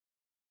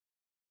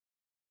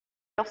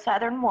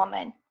Southern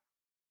woman,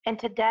 and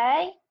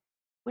today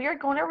we are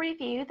going to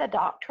review the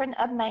Doctrine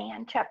of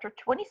Man, chapter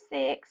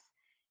 26,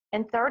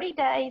 in 30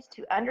 Days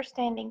to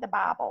Understanding the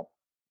Bible.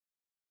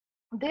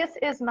 This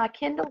is my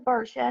Kindle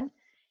version,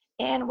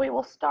 and we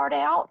will start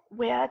out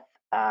with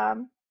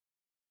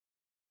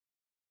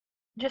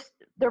just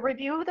the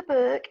review of the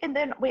book, and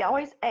then we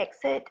always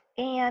exit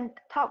and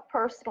talk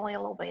personally a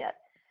little bit.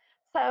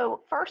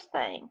 So first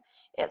thing,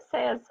 it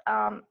says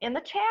in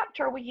the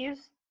chapter we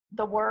use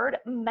the word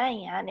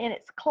man in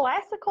its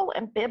classical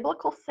and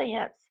biblical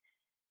sense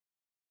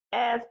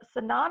as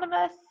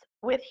synonymous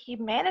with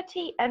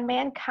humanity and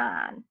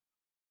mankind.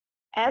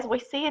 As we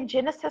see in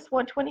Genesis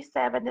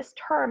 1:27, this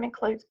term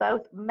includes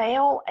both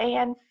male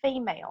and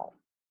female.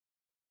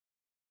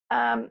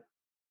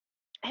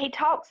 He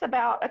talks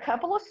about a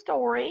couple of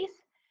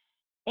stories,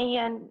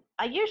 and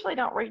I usually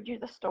don't read you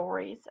the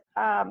stories,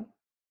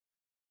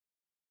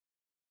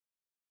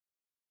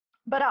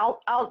 but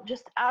I'll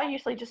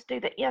usually just do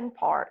the end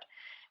part.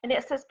 And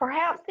it says,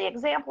 perhaps the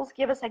examples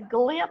give us a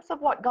glimpse of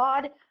what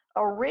God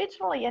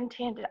originally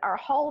intended our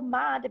whole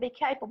mind to be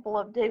capable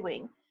of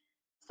doing.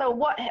 So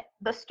what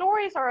the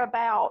stories are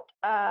about,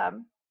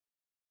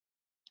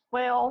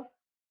 well,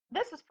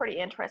 this is pretty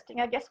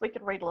interesting. I guess we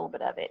could read a little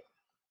bit of it.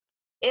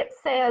 It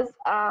says,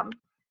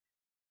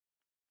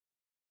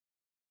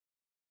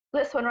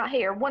 this one right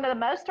here, one of the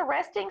most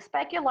arresting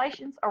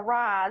speculations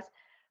arise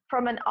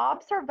from an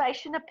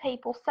observation of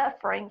people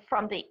suffering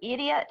from the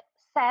idiot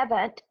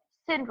savant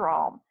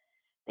syndrome.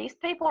 These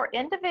people are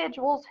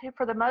individuals who,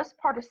 for the most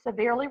part, are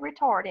severely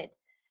retarded,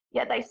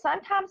 yet they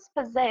sometimes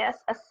possess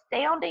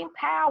astounding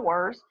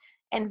powers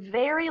in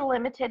very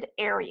limited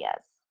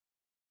areas.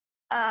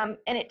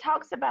 And it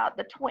talks about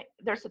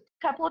there's a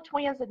couple of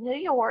twins in New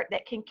York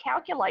that can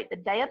calculate the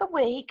day of the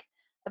week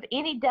of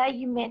any date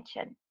you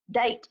mention.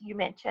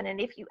 And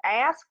if you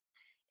ask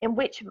in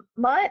which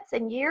months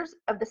and years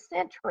of the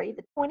century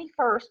the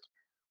 21st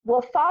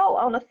will fall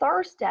on a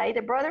Thursday,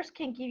 the brothers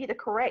can give you the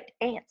correct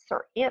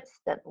answer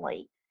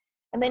instantly.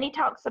 And then he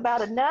talks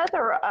about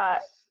another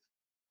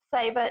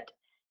savant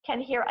can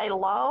hear a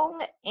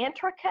long,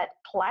 intricate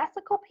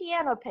classical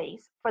piano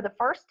piece for the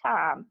first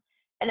time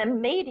and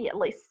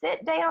immediately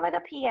sit down at a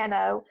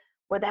piano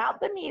without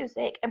the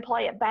music and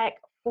play it back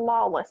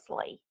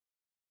flawlessly.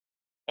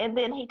 And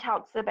then he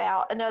talks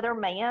about another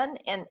man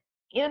in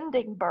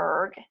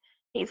Edinburgh.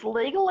 He's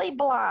legally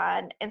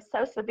blind and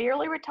so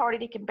severely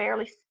retarded he can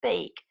barely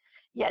speak,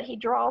 yet he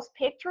draws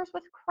pictures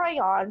with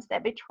crayons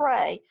that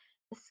betray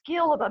the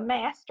skill of a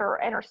master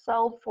and are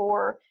sold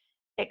for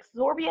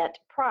exorbitant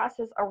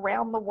prices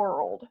around the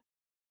world.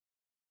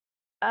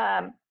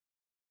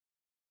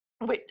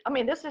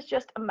 This is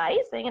just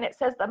amazing. And it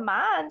says the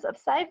minds of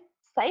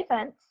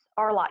savants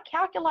are like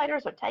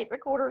calculators or tape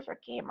recorders or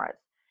cameras.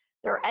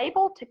 They're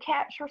able to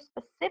capture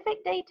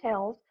specific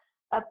details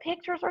of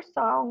pictures or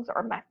songs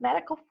or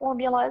mathematical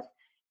formulas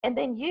and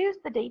then use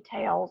the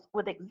details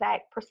with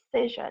exact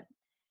precision.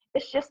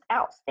 It's just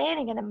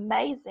outstanding and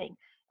amazing.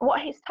 And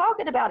what he's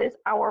talking about is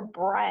our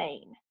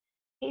brain.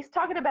 He's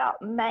talking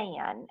about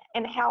man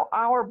and how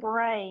our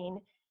brain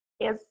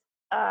is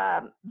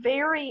a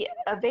very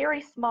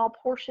small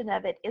portion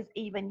of it is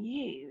even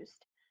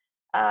used.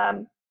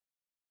 And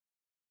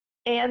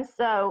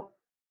so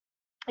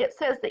it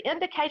says the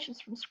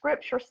indications from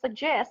Scripture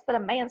suggest that a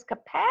man's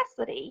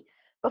capacity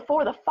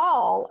before the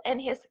fall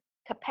and his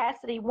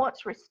capacity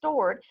once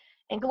restored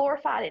and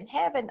glorified in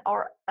heaven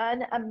are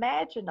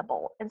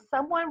unimaginable. And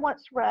someone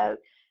once wrote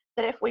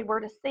that if we were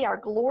to see our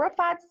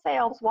glorified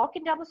selves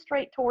walking down the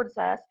street towards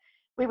us,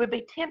 we would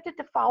be tempted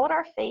to fall at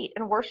our feet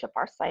and worship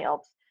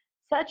ourselves.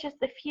 Such is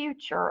the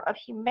future of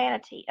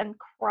humanity in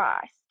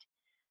Christ.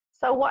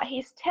 So what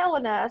he's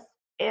telling us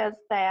is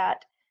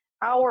that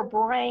our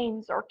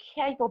brains are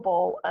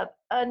capable of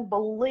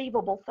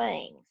unbelievable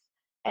things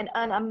and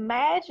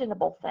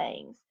unimaginable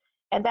things,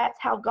 and that's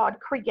how God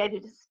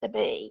created us to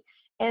be.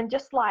 And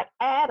just like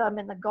Adam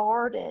in the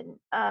garden,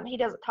 he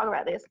doesn't talk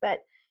about this,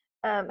 but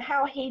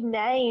how he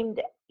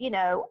named,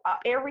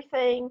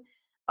 everything,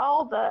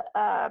 all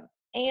the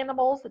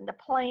animals and the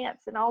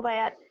plants and all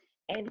that,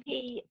 and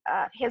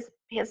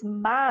his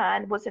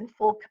mind was in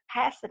full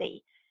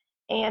capacity.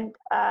 And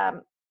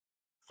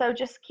so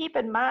just keep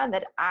in mind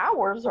that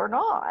ours are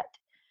not.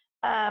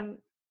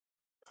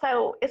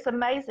 So it's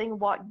amazing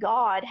what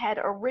God had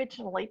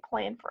originally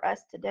planned for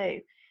us to do.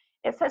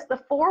 It says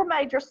the four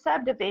major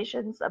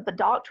subdivisions of the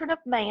doctrine of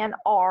man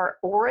are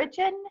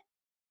origin,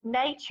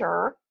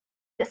 nature,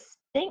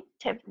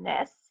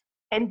 distinctiveness,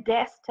 and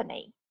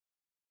destiny.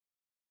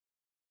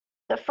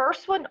 The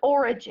first one,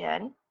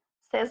 origin,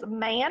 says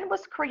man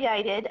was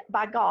created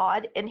by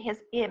God in his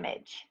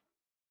image.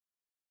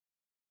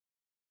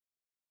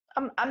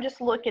 I'm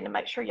just looking to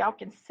make sure y'all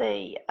can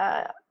see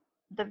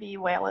the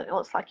view well. It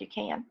looks like you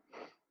can.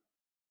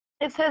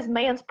 It says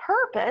man's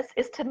purpose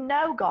is to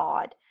know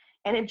God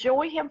and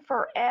enjoy him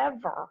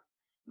forever.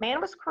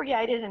 Man was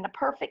created in a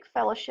perfect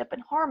fellowship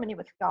and harmony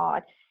with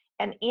God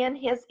and in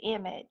his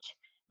image.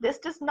 This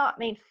does not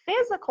mean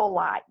physical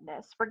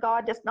likeness, for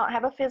God does not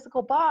have a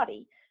physical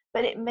body,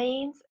 but it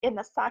means in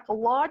the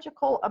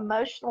psychological,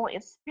 emotional,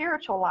 and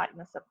spiritual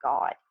likeness of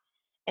God.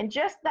 And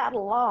just that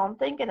alone,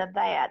 thinking of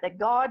that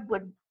God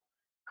would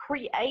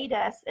create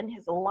us in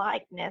his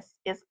likeness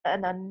is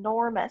an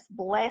enormous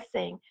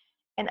blessing,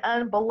 an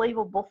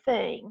unbelievable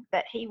thing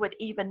that he would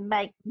even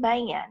make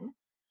man,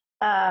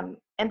 and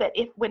that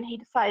if when he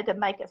decided to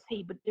make us,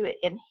 he would do it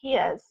in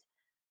his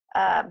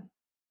um,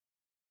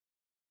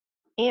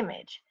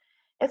 image.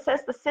 It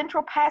says the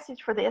central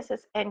passage for this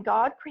is, and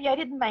God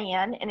created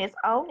man in his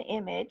own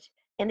image.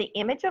 In the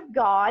image of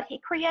God, he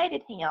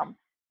created him.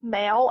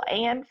 Male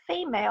and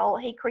female,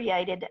 he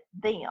created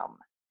them.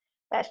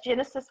 That's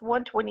Genesis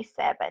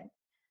 1:27.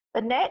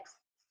 The next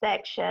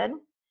section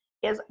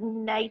is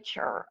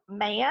nature.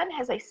 Man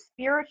has a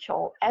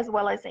spiritual as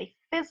well as a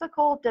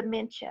physical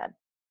dimension.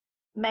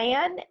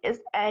 Man is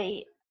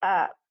a,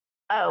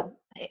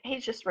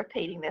 he's just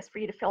repeating this for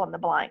you to fill in the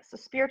blanks. The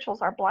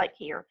spirituals are blank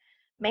here.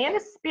 Man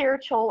is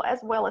spiritual as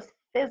well as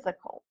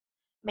physical.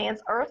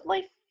 Man's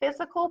earthly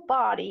physical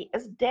body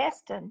is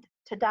destined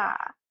to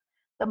die.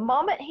 The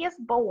moment he is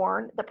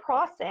born, the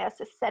process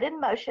is set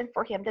in motion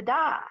for him to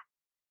die.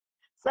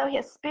 So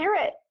his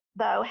spirit,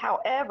 though,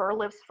 however,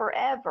 lives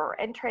forever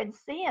and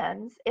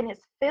transcends in his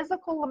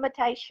physical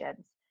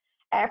limitations.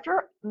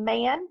 After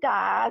man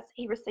dies,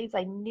 he receives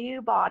a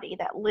new body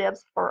that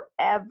lives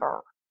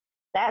forever.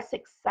 That's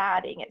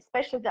exciting,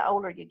 especially the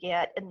older you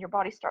get and your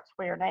body starts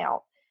wearing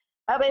out.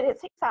 But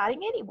it's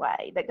exciting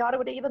anyway that God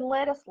would even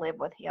let us live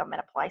with him in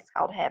a place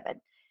called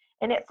heaven.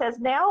 And it says,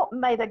 now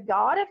may the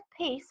God of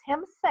peace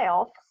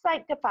himself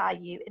sanctify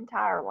you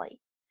entirely,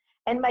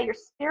 and may your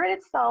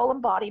spirit, soul,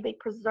 and body be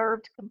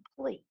preserved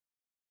complete,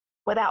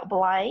 without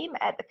blame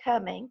at the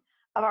coming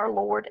of our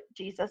Lord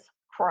Jesus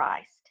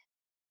Christ.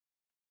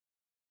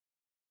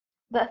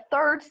 The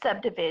third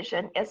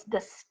subdivision is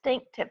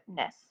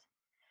distinctiveness.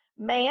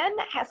 Man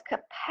has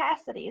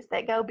capacities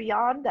that go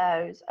beyond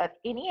those of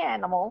any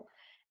animal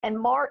and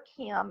mark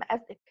him as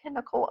the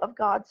pinnacle of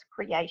God's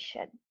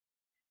creation.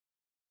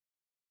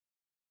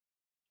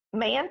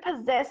 Man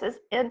possesses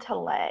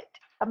intellect,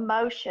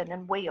 emotion,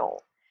 and will.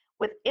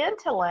 With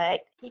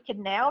intellect, he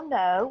can now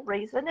know,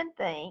 reason, and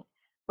think.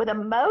 With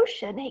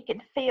emotion, he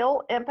can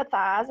feel,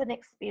 empathize, and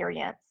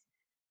experience.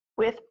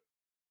 With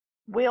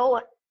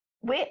will,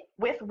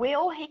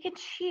 he can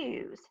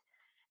choose.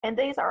 And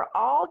these are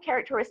all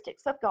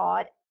characteristics of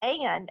God,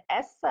 and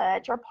as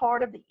such are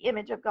part of the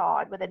image of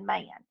God within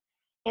man.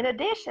 In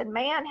addition,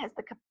 man has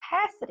the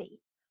capacity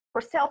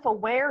for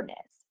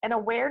self-awareness, and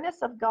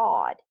awareness of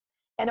God,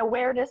 and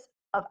awareness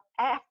of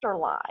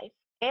afterlife,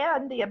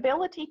 and the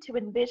ability to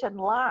envision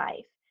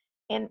life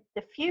in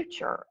the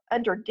future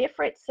under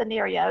different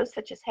scenarios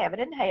such as heaven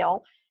and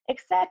hell,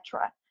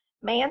 etc.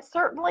 Man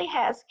certainly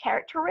has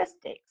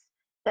characteristics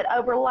that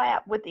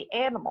overlap with the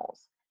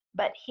animals,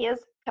 but his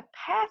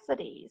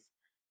capacities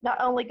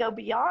not only go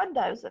beyond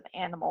those of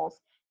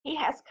animals, he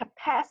has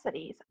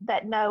capacities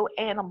that no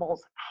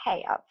animals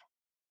have.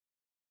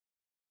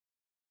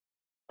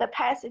 The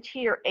passage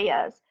here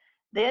is,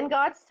 then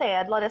God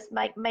said, let us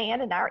make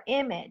man in our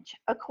image,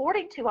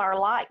 according to our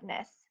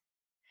likeness,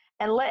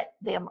 and let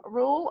them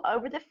rule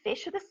over the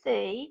fish of the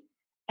sea,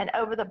 and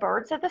over the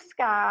birds of the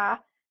sky,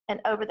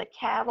 and over the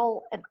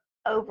cattle, and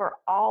over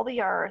all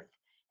the earth,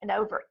 and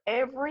over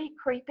every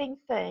creeping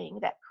thing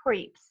that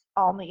creeps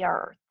on the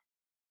earth.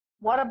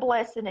 What a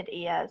blessing it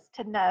is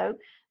to know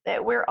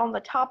that we're on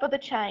the top of the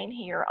chain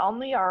here on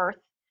the earth,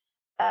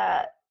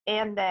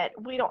 and that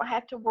we don't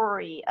have to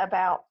worry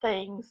about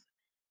things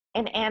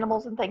and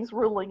animals and things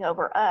ruling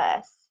over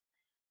us.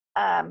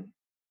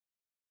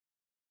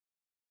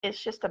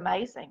 It's just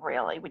amazing,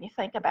 really, when you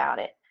think about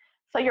it.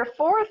 So your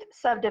fourth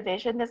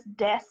subdivision is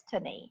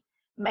destiny.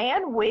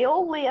 Man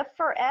will live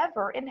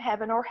forever in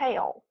heaven or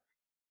hell.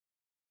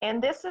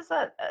 And this is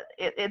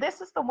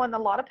this is the one a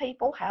lot of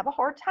people have a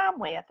hard time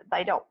with.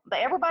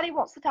 Everybody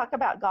wants to talk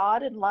about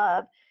God and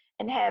love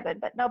and heaven,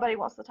 but nobody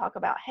wants to talk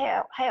about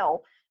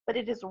hell, but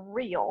it is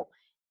real.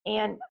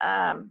 And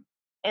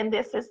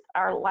this is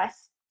our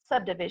last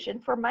subdivision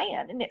for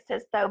man. And it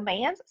says, though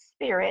man's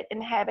spirit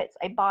inhabits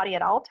a body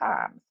at all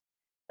times,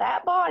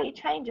 that body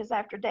changes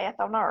after death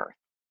on earth.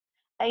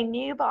 A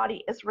new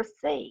body is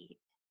received,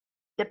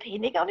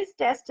 depending on his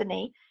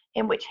destiny,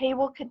 in which he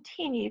will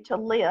continue to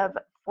live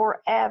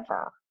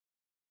forever.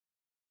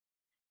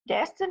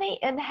 Destiny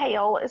in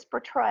hell is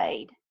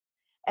portrayed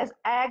as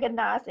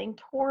agonizing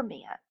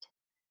torment,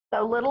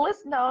 though little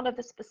is known of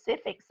the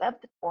specifics of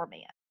the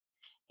torment.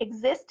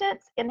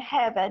 Existence in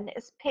heaven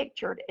is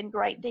pictured in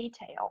great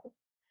detail,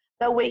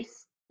 though we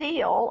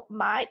still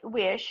might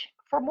wish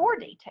for more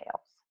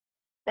details.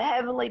 The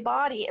heavenly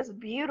body is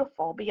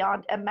beautiful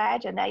beyond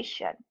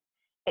imagination,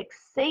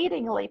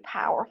 exceedingly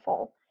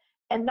powerful,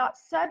 and not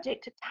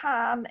subject to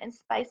time and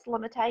space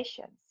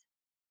limitations.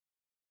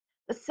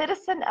 The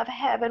citizen of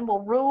heaven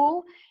will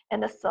rule in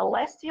the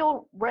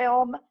celestial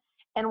realm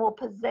and will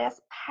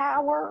possess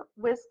power,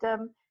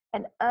 wisdom,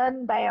 and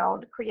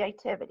unbound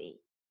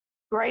creativity.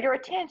 Greater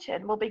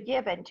attention will be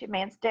given to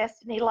man's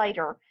destiny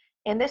later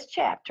in this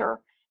chapter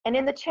and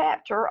in the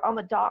chapter on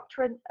the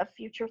doctrine of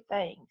future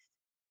things.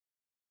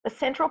 The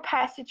central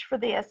passage for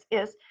this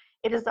is,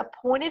 "It is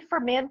appointed for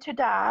men to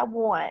die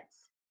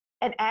once,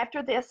 and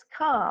after this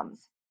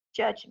comes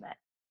judgment."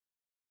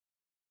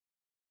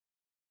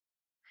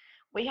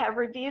 We have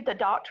reviewed the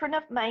doctrine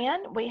of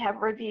man. We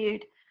have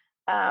reviewed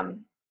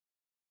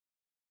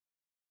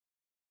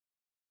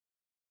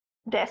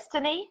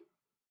destiny.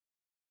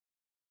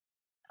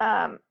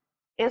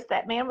 Is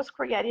that man was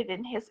created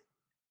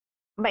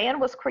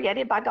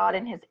by God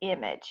in his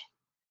image.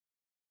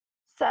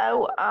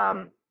 So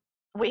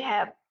we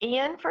have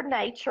N for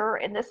nature,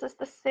 and this is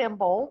the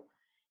symbol.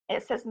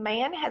 It says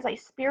man has a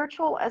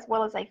spiritual as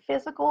well as a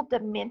physical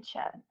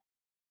dimension.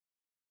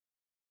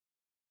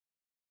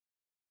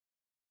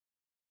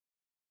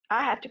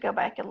 I have to go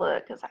back and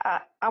look because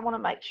I want to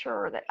make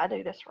sure that I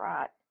do this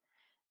right.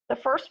 The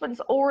first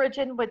one's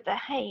origin with the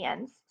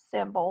hands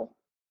symbol,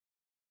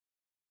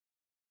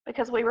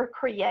 because we were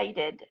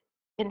created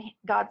in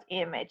God's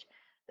image.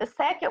 The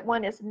second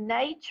one is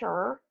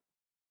nature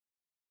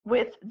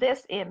with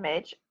this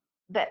image,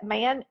 that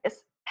man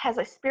has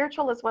a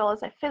spiritual as well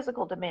as a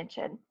physical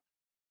dimension.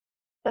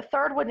 The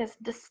third one is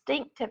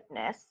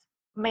distinctiveness.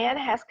 Man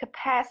has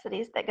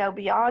capacities that go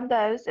beyond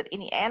those of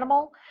any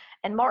animal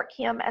and mark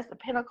him as the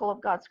pinnacle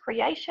of God's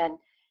creation.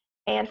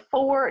 And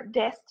 4,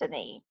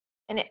 destiny,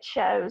 and it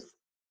shows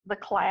the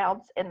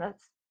clouds and the,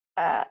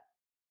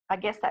 I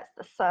guess that's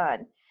the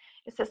sun.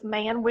 It says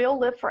man will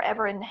live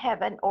forever in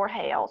heaven or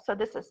hell. So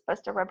this is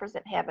supposed to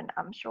represent heaven,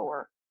 I'm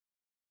sure.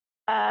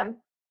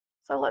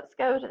 So let's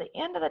go to the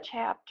end of the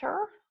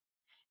chapter.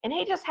 And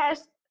he just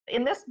has,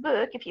 in this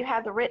book, if you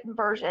have the written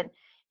version,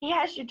 he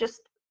has you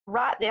just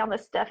write down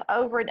this stuff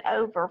over and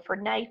over for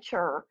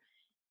nature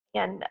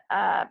and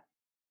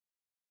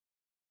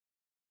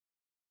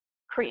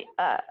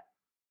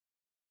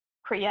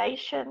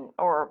creation,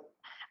 or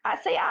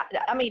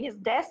I mean his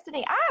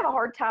destiny. I have a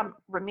hard time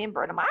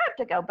remembering them. I have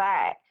to go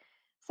back.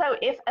 So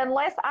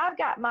unless I've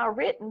got my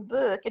written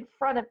book in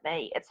front of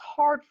me, it's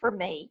hard for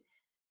me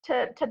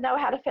to know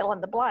how to fill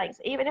in the blanks,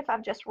 even if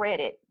I've just read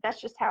it.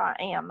 That's just how I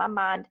am. My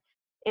mind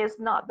is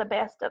not the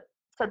best of.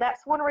 So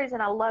that's one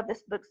reason I love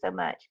this book so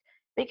much,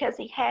 because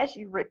he has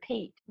you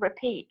repeat,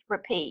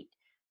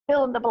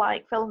 fill in the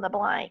blank,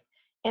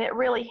 and it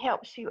really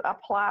helps you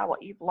apply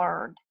what you've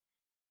learned.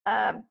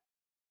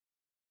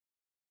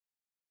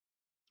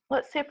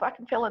 Let's see if I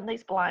can fill in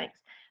these blanks.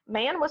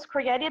 Man was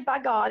created by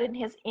God in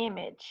his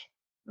image.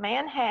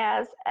 Man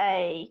has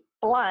a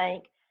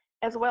blank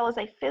as well as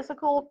a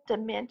physical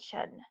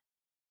dimension.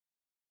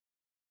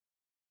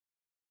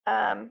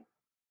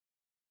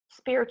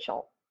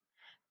 Spiritual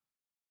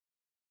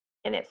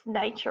in its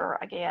nature,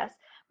 I guess.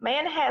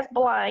 Man has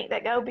blank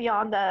that go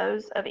beyond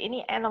those of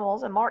any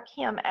animals and mark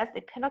him as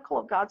the pinnacle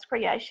of God's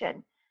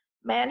creation.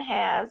 Man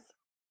has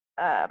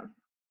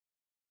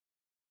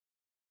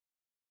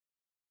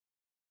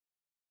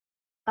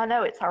I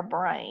know it's our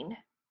brain,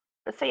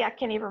 but see, I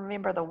can't even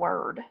remember the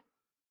word.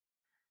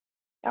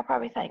 Y'all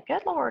probably think,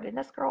 good Lord, and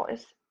this girl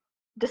is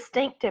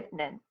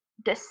distinctiveness.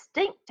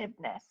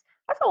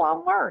 That's a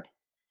long word.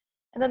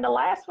 And then the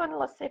last one,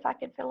 let's see if I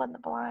can fill in the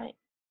blank.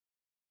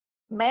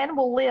 Man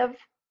will live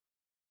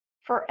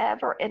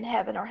forever in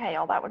heaven or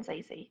hell. That one's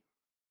easy.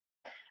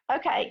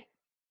 Okay,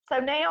 so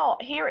now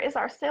here is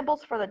our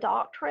symbols for the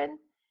doctrine.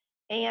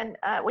 And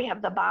we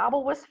have the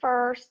Bible was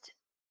first,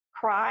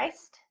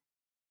 Christ.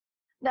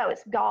 No,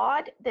 it's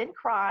God, then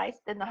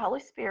Christ, then the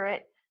Holy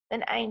Spirit,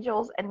 then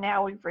angels, and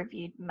now we've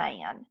reviewed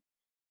man.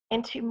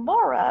 And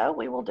tomorrow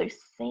we will do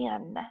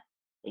sin,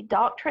 the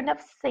doctrine of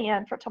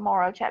sin for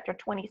tomorrow, chapter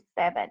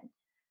 27.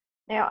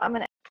 Now I'm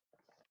going to,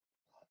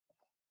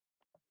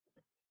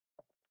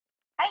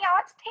 hey y'all,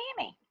 it's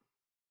Tammy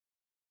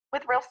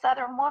with Real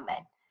Southern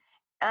Woman.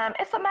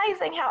 It's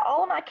amazing how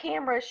all of my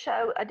cameras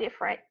show a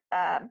different,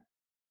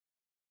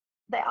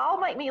 they all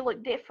make me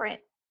look different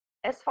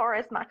as far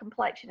as my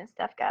complexion and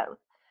stuff go.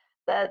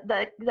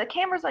 The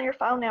cameras on your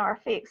phone now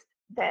are fixed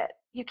that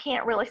you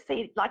can't really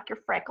see like your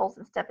freckles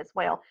and stuff as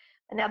well.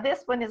 And now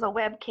this one is a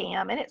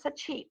webcam and it's a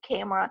cheap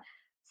camera,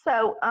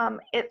 so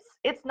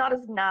it's not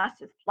as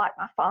nice as like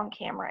my phone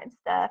camera and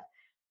stuff,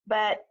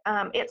 but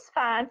it's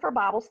fine for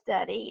Bible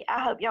study. I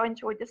hope y'all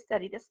enjoyed the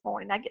study this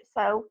morning. I get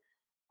so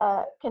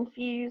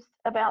confused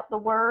about the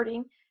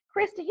wording.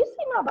 Chris, do you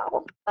see my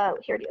Bible? Oh,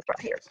 here it is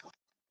right here.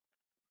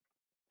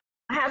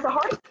 I have the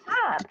hardest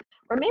time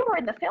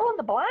remembering to fill in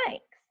the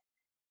blanks.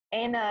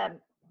 And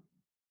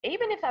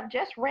even if I've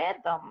just read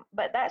them,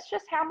 but that's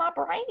just how my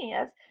brain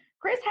is.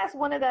 Chris has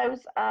one of those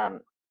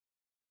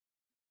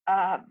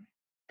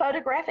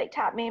photographic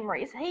type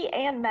memories. He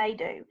and May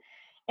do.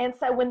 And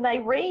so when they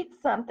read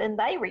something,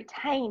 they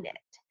retain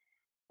it.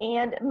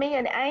 And me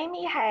and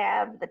Amy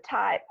have the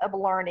type of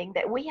learning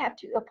that we have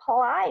to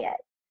apply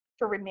it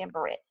to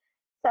remember it.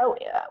 So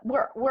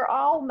we're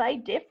all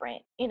made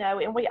different, you know,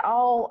 and we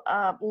all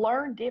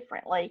learn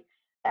differently.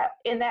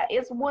 And that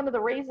is one of the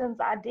reasons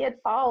I did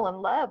fall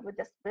in love with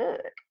this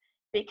book,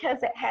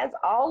 because it has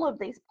all of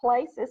these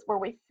places where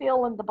we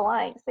fill in the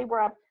blank. See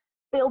where I've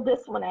filled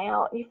this one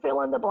out, you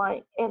fill in the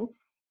blank, and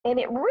And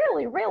it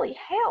really, really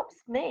helps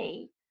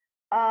me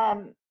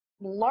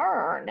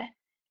learn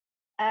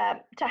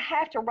to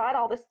have to write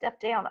all this stuff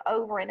down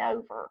over and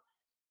over.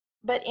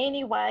 But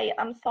anyway,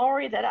 I'm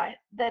sorry that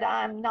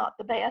I'm not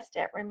the best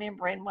at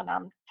remembering when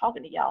I'm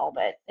talking to y'all,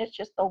 but it's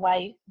just the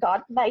way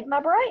God made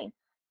my brain.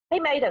 He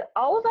made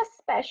all of us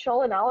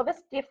special and all of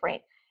us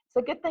different. It's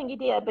a good thing He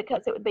did,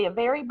 because it would be a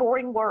very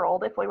boring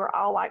world if we were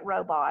all like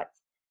robots.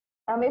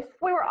 If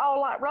we were all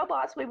like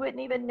robots, we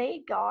wouldn't even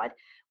need God.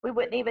 We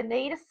wouldn't even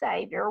need a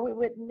Savior. We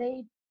wouldn't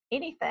need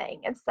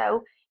anything. And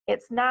so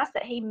it's nice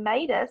that He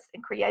made us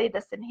and created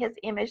us in His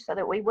image so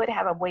that we would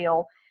have a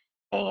will,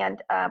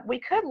 and we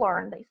could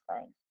learn these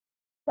things.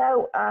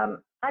 So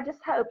I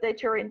just hope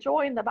that you're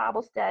enjoying the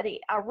Bible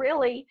study. I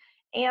really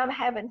am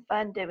having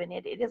fun doing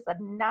it. It is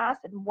a nice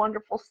and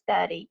wonderful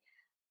study,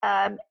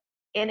 and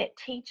it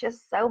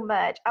teaches so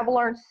much. I've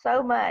learned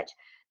so much.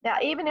 Now,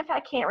 even if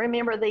I can't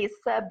remember these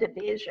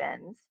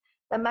subdivisions,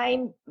 the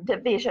main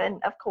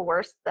division, of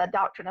course, the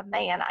doctrine of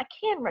man, I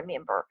can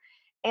remember.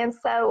 And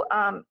so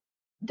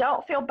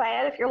don't feel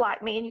bad if you're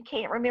like me and you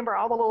can't remember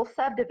all the little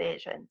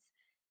subdivisions.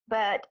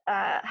 But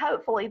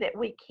hopefully that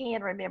we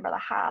can remember the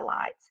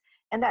highlights.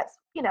 And that's,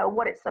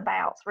 what it's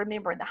about,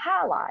 remembering the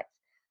highlights.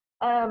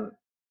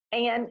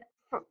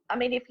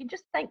 If you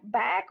just think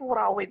back what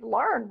all we've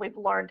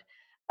learned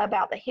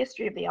about the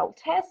history of the Old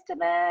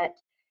Testament,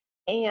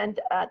 and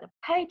the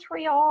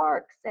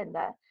patriarchs, and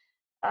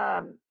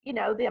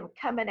them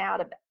coming out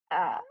of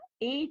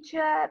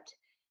Egypt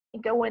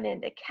and going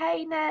into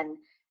Canaan,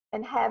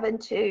 and having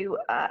to,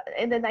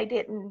 and then they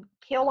didn't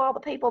kill all the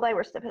people they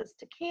were supposed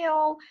to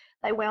kill.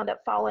 They wound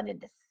up falling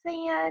into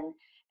sin,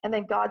 and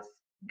then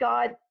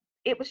God,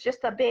 it was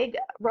just a big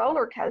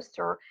roller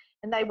coaster,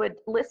 and they would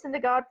listen to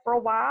God for a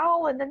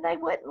while, and then they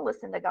wouldn't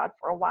listen to God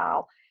for a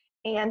while.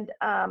 And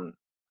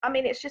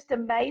it's just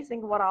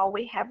amazing what all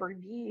we have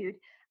reviewed.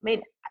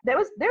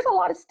 There's a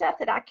lot of stuff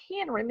that I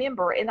can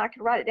remember, and I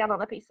can write it down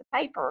on a piece of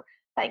paper,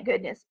 thank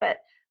goodness. But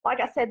like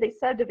I said, these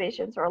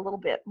subdivisions are a little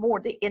bit more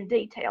in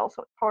detail,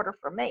 so it's harder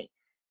for me.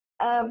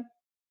 I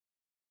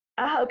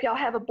hope y'all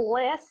have a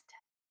blessed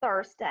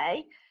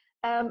Thursday.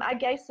 I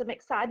gave some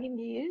exciting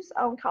news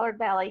on Collard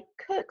Valley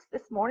Cooks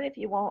this morning, if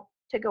you want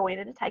to go in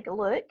and take a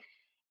look.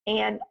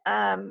 And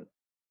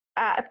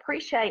I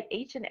appreciate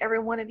each and every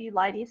one of you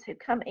ladies who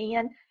come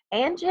in,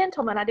 and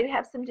gentlemen. I do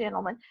have some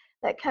gentlemen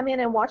that come in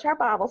and watch our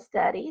Bible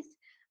studies.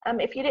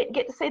 If you didn't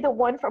get to see the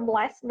one from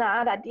last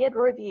night, I did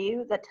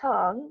review the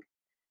tongue,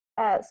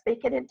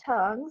 speaking in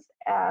tongues.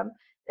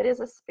 It is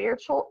a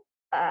spiritual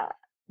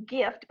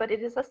gift, but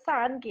it is a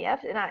sign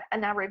gift,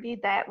 and I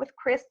reviewed that with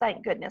Chris,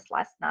 thank goodness,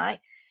 last night.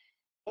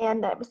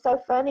 And it was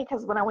so funny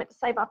because when I went to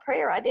say my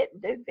prayer, I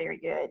didn't do very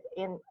good,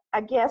 and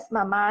I guess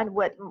my mind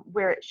wasn't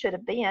where it should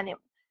have been,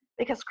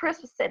 because Chris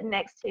was sitting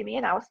next to me,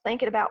 and I was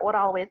thinking about what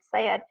all we had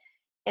said,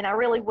 and I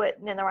really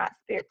wasn't in the right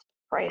spirit to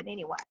pray it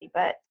anyway.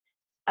 But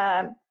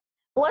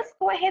let's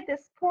go ahead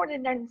this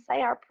morning and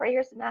say our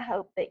prayers, and I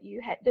hope that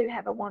you do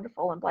have a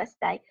wonderful and blessed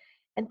day.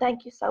 And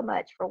thank you so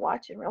much for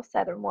watching Real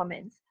Southern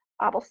Woman's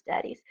Bible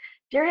Studies.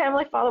 Dear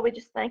Heavenly Father, we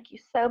just thank you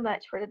so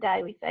much for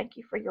today. We thank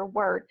you for your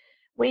word.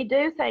 We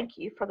do thank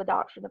you for the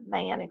doctrine of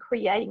man and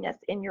creating us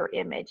in your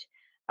image.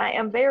 I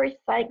am very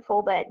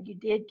thankful that you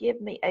did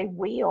give me a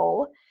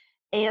will,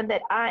 and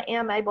that I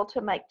am able to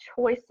make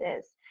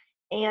choices.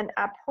 And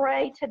I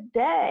pray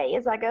today,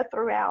 as I go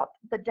throughout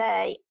the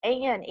day,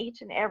 and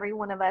each and every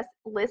one of us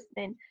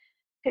listening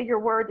to your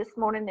word this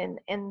morning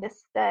in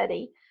this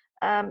study,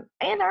 and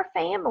our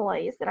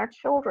families and our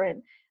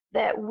children,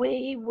 that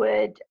we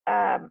would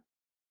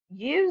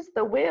use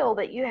the will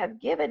that you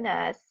have given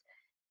us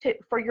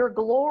for your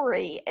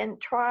glory, and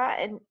try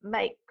and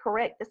make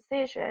correct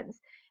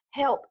decisions.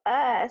 Help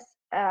us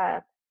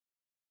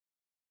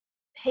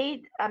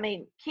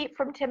keep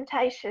from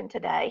temptation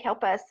today.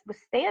 Help us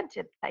withstand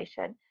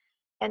temptation,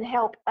 and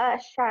help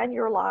us shine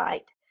your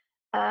light.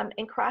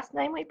 In Christ's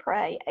name we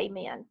pray,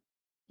 amen.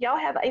 Y'all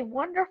have a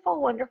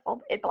wonderful,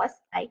 wonderful, and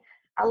blessed day.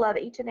 I love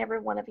each and every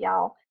one of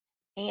y'all,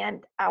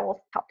 and I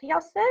will talk to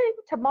y'all soon.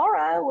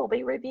 Tomorrow we'll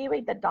be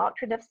reviewing the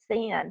doctrine of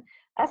sin.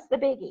 That's the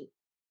biggie.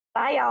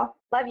 Bye, y'all.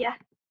 Love ya.